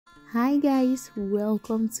Hi guys,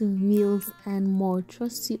 welcome to Meals and More.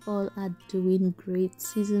 Trust you all are doing great.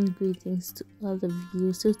 Season greetings to all of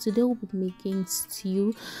you. So today we'll be making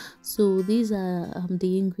stew. So these are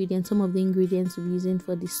the ingredients, some of the ingredients we're using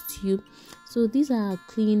for the stew. So these are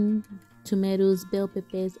clean tomatoes, bell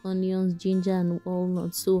peppers, onions, ginger and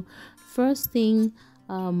walnuts. So first thing,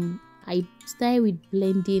 I start with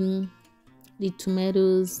blending the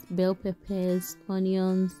tomatoes, bell peppers,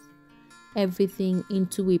 onions, everything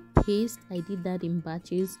into a paste. I did that in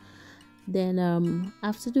batches. Then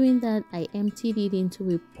after doing that, I emptied it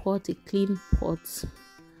into a pot, a clean pot,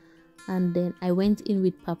 and then I went in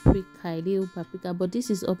with paprika, a little paprika, but this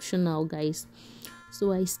is optional guys.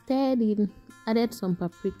 So I stirred in, added some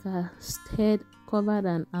paprika, stirred, covered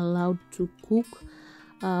and allowed to cook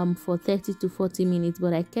for 30 to 40 minutes,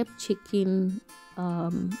 but I kept checking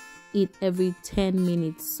it every 10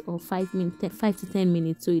 minutes or 5 to 10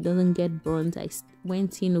 minutes so it doesn't get burnt. I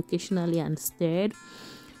went in occasionally and stirred.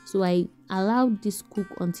 So I allowed this cook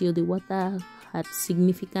until the water had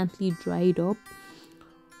significantly dried up.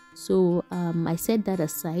 So I set that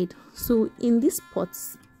aside. So in this pot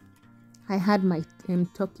I had my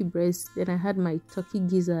turkey breast, then I had my turkey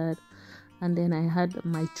gizzard, and then I had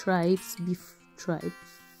my tripes, beef tripes.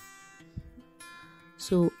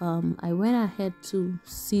 So I went ahead to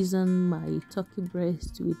season my turkey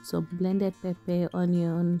breast with some blended pepper,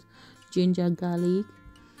 onions, ginger, garlic.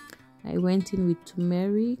 I went in with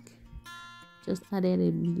turmeric, just added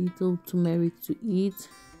a little turmeric to it.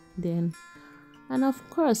 Then, and of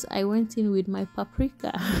course, I went in with my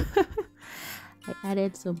paprika. I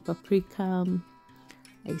added some paprika,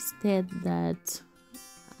 I stirred that,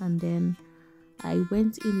 and then I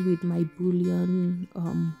went in with my bouillon,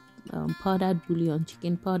 powdered bouillon,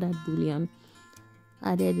 chicken powdered bouillon.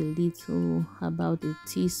 Added a little, about a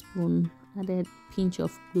teaspoon, added pinch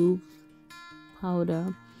of clove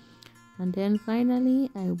powder, and then finally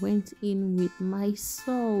I went in with my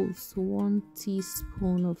salt, 1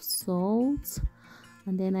 teaspoon of salt,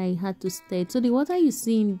 and then I had to stir it. So the water you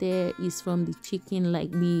see in there is from the chicken,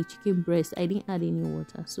 like the chicken breast. I didn't add any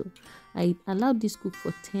water, so I allowed this cook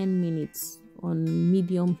for 10 minutes on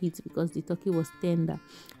medium heat because the turkey was tender.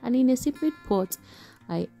 And in a separate pot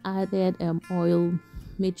I added oil,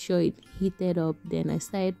 made sure it heated up. Then I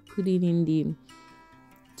started putting in the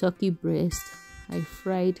turkey breast.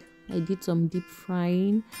 I did some deep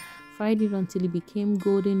frying, fried it until it became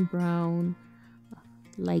golden brown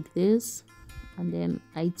like this, and then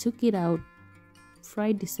I took it out,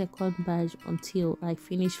 fried the second batch until I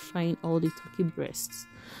finished frying all the turkey breasts.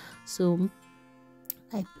 So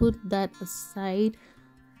I put that aside,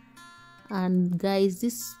 and guys,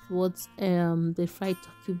 this is what the fried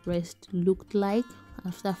turkey breast looked like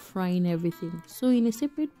after frying everything. So in a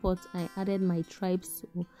separate pot I added my tripes.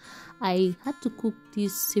 So I had to cook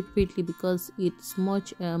this separately because it's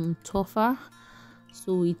much tougher,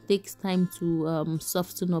 so it takes time to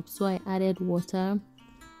soften up. So I added water,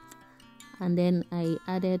 and then I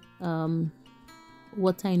added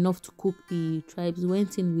water enough to cook the tripes,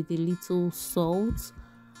 went in with a little salt,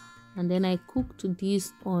 and then I cooked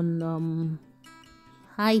this on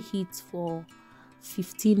high heat for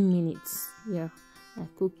 15 minutes. Yeah, I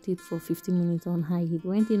cooked it for 15 minutes on high heat.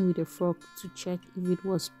 Went in with a fork to check if it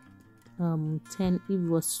was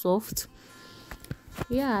soft.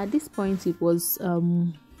 Yeah, at this point it was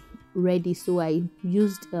ready, so I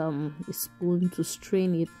used a spoon to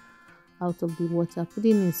strain it out of the water, put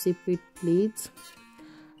it in a separate plate,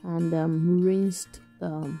 and rinsed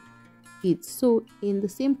it. So in the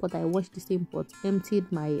same pot, I washed the same pot,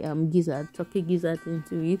 emptied my gizzard, turkey gizzard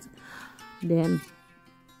into it. Then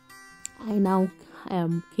I now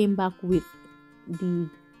came back with the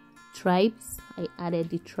tripes. I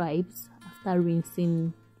added the tripes after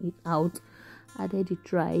rinsing it out, added the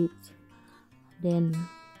tripes. Then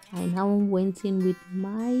I now went in with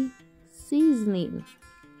my seasoning.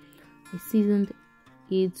 I seasoned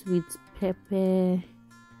it with pepper,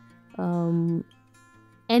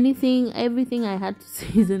 everything I had to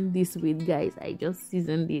season this with, guys. I just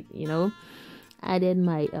seasoned it, added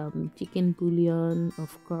my chicken bouillon,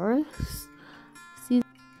 of course.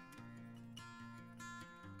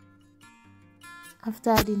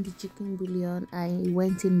 After adding the chicken bouillon, I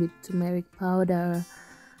went in with turmeric powder,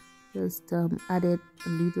 just added a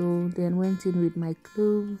little, then went in with my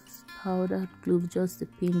cloves, powdered clove, just a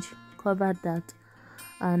pinch, covered that,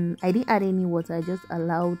 and I didn't add any water. I just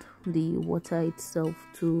allowed the water itself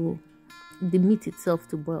the meat itself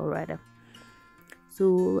to boil rather.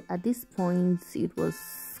 So at this point it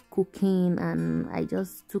was cooking, and I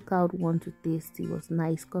just took out one to taste. It was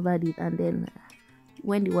nice, covered it, and then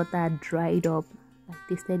when the water had dried up, I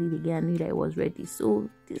tasted it again, I knew that it was ready. So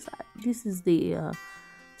this is the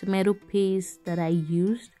tomato paste that I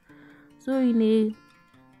used. So in a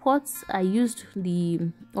pot, I used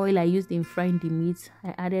the oil I used in frying the meat.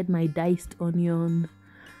 I added my diced onions,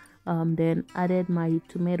 then added my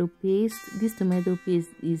tomato paste. This tomato paste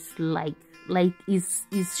is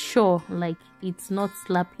is sure, like it's not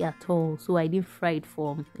slappy at all, so I didn't fry it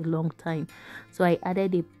for a long time. So I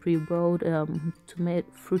added a pre-boiled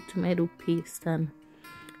fruit tomato paste and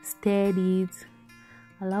stirred it,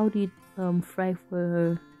 allowed it fry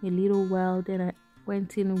for a little while. Then I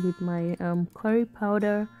went in with my curry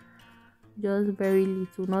powder, just very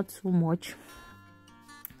little, not too much.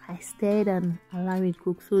 I stirred and allowed it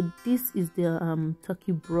cook. So this is the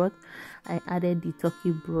turkey broth. I added the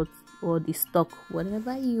turkey broth, or the stock,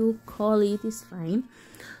 whatever you call it is fine.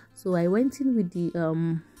 So I went in with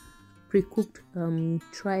the pre-cooked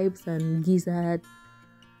chives and gizzard,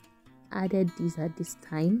 added this at this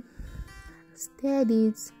time, stirred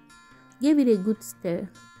it, gave it a good stir,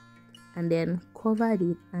 and then covered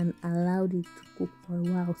it and allowed it to cook for a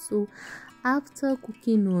while. So after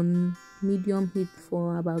cooking on medium heat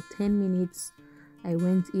for about 10 minutes, I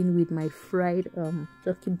went in with my fried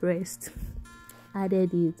turkey breast,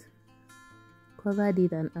 added it, covered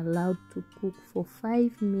it, and allowed to cook for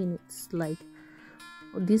 5 minutes. Like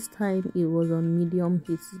this time it was on medium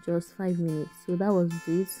heat, just 5 minutes. So that was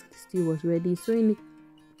this. The stew was ready. So in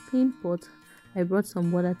a clean pot, I brought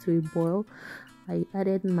some water to a boil. I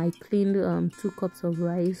added my cleaned 2 cups of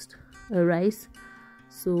rice.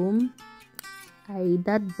 So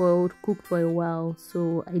that boiled, cooked for a while.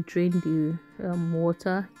 So I drained the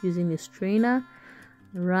water using a strainer,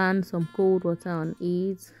 ran some cold water on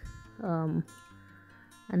it, and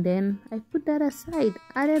then I put that aside.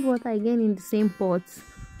 Added water again in the same pot,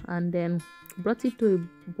 and then brought it to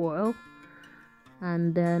a boil.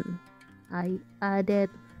 And then I added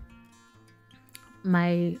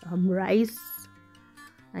my rice.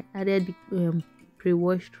 I added the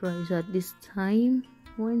pre-washed rice at this time,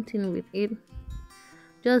 went in with it.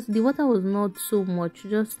 Just the water was not so much,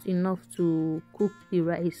 just enough to cook the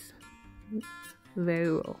rice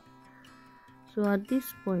very well. So at this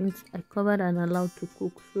point, I covered and allowed to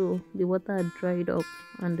cook. So the water had dried up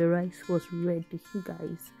and the rice was ready,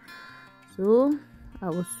 guys. So I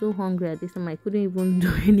was so hungry at this time, I couldn't even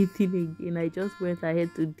do anything again. I just went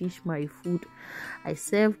ahead to dish my food. I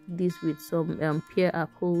served this with some pear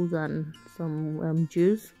apples and some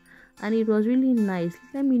juice, and it was really nice.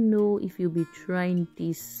 Let me know if you'll be trying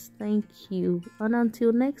this. Thank you, and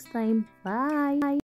until next time, bye.